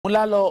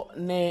Mulalo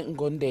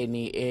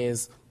Negondeni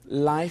is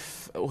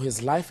life, or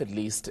his life at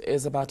least,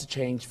 is about to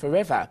change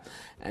forever.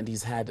 And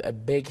he's had a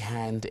big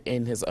hand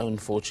in his own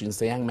fortunes.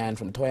 The young man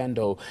from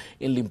Thohoyandou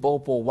in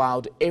Limpopo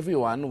wowed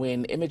everyone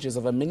when images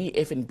of a mini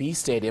F&B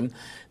stadium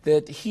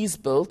that he's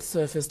built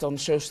surfaced on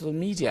social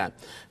media.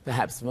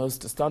 Perhaps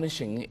most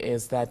astonishing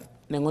is that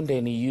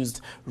Negondeni used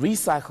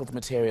recycled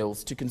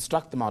materials to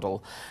construct the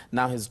model.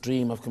 Now his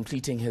dream of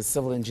completing his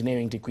civil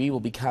engineering degree will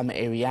become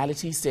a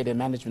reality. Stadium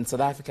Management South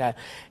Africa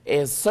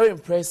is so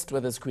impressed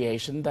with his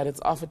creation that it's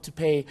offered to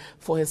pay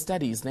for his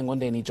studies.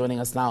 Negondeni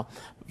joining us now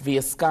via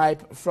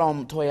Skype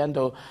from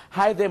Thohoyandou.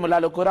 Hi there,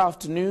 Mulalo. Good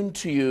afternoon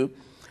to you.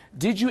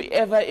 Did you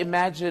ever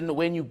imagine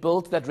when you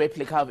built that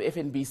replica of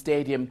FNB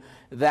Stadium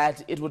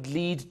that it would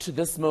lead to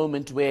this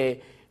moment where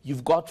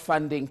you've got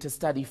funding to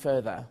study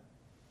further?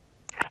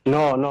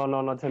 No,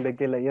 not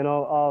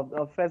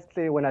Tembekile.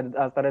 Firstly, when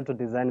I started to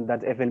design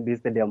that FNB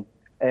stadium,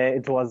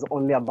 it was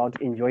only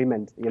about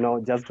enjoyment,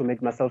 just to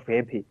make myself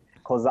happy,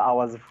 because I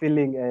was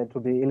feeling to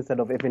be inside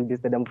of FNB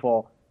stadium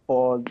for a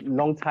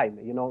long time,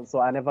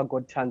 so I never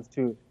got chance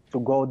to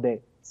go there.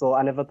 So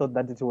I never thought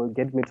that it will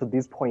get me to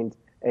this point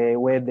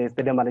where the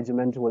stadium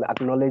management will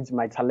acknowledge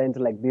my talent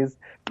like this,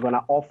 going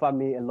to offer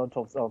me a lot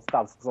of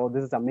stuff. So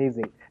this is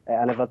amazing.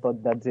 I never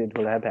thought that it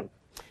will happen.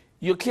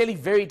 You're clearly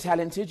very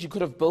talented. You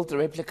could have built a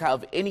replica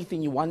of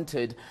anything you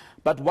wanted.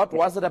 But what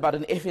was it about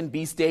an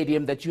FNB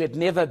stadium that you had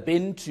never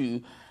been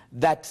to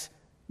that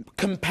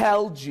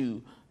compelled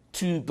you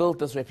to build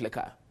this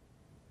replica?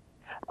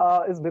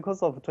 It's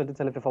because of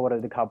 2010 FIFA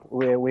World Cup.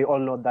 We all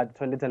know that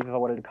 2010 FIFA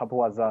World Cup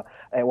was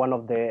one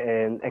of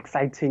the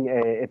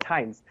exciting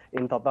times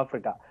in South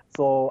Africa.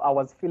 So I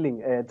was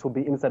feeling to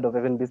be inside of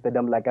FNB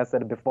Stadium, like I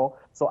said before.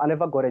 So I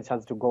never got a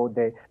chance to go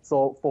there.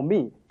 So for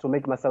me, to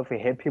make myself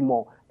happy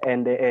more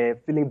and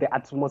feeling the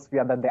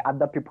atmosphere that the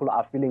other people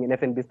are feeling in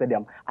FNB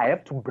Stadium, I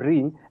have to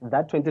bring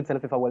that 2010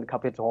 FIFA World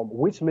Cup at home,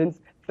 which means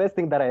first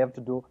thing that I have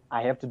to do,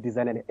 I have to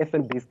design an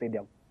FNB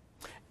Stadium.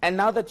 And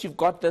now that you've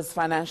got this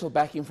financial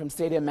backing from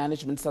Stadium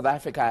Management South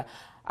Africa,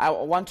 I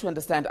want to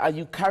understand, are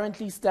you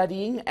currently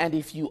studying? And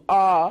if you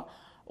are,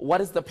 what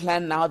is the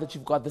plan now that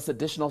you've got this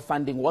additional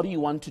funding? What do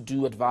you want to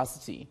do at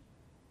varsity?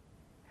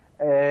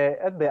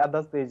 At the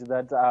other stage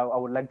that I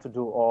would like to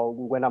do, or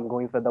when I'm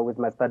going further with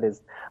my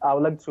studies, I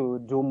would like to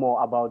do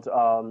more about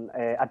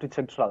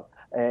architectural,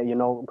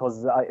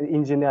 because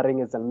engineering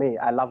is in me.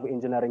 I love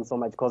engineering so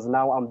much because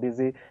now I'm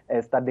busy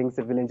studying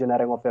civil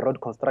engineering of a road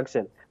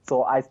construction.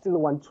 So I still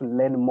want to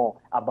learn more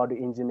about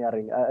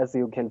engineering. As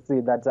you can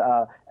see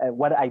that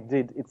what I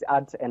did, it's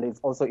art and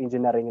it's also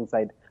engineering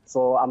inside.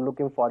 So I'm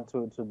looking forward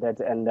to that,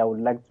 and I would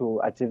like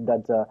to achieve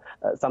that,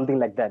 something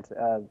like that,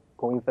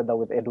 going further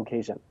with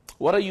education.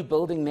 What are you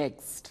building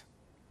next?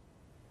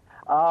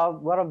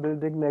 What I'm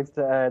building next,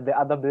 the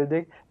other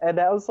building, and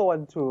I also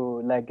want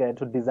to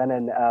to design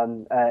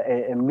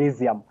a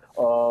museum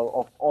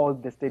of all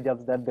the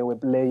stadiums that they were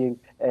playing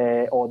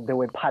or they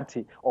were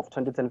party of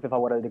 2010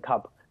 FIFA World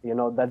Cup.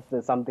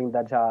 That's something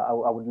that I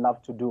would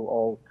love to do,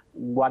 or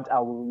what I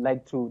would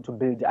like to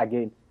build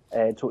again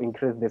to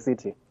increase the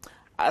city.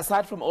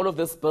 Aside from all of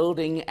this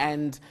building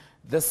and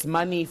this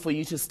money for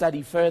you to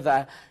study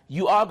further,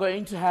 you are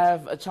going to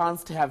have a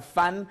chance to have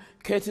fun,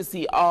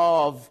 courtesy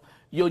of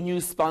your new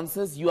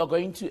sponsors. You are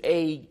going to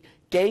a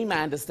game,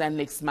 I understand,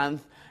 next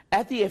month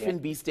at the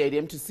FNB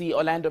Stadium to see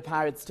Orlando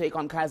Pirates take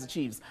on Kaizer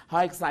Chiefs. How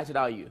excited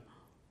are you?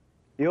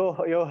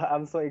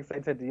 I'm so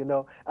excited.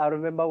 I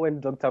remember when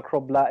Dr.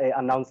 Krobler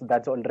announced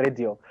that on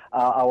radio.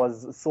 I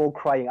was so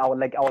crying. I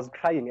was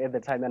crying at the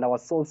time, and I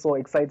was so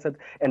excited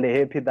and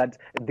happy that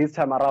this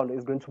time around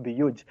is going to be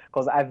huge,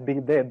 because I've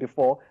been there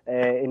before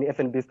in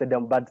FNB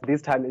Stadium, but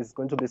this time is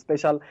going to be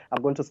special.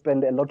 I'm going to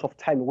spend a lot of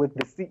time with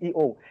the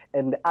CEO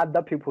and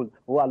other people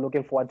who are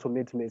looking forward to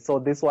meet me. So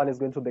this one is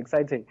going to be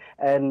exciting.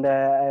 And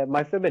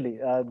my family,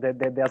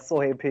 they are so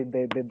happy.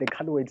 They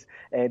can't wait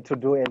to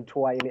do a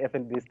tour in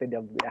FNB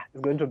Stadium. Yeah,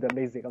 it's going to be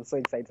amazing. I'm so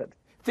excited.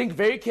 Think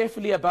very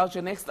carefully about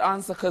your next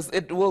answer, because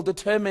it will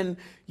determine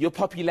your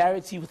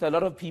popularity with a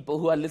lot of people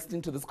who are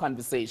listening to this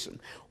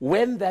conversation.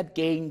 When that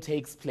game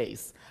takes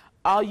place,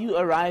 are you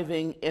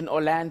arriving in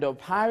Orlando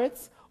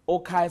Pirates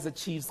or Kaizer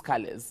Chiefs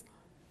colors?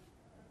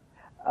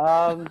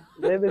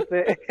 Let me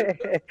say,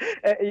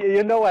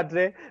 you know what?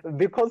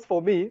 Because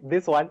for me,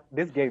 this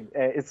game,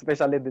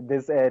 especially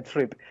this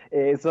trip,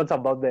 it's not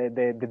about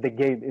the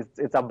game.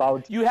 It's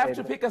about. You have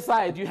to pick a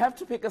side. You have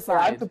to pick a side.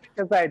 I have to pick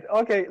a side.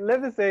 Okay,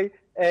 let me say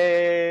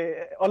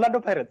Orlando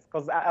Pirates,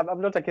 because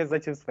I'm not a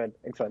Kaizer Chiefs fan.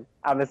 Actually,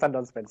 I'm a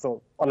Sundowns fan.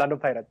 So Orlando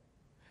Pirates.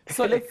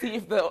 So let's see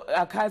if the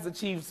Kaizer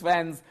Chiefs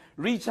fans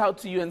reach out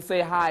to you and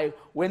say hi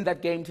when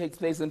that game takes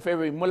place in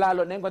February.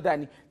 Mulalo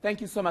Negondeni,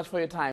 thank you so much for your time.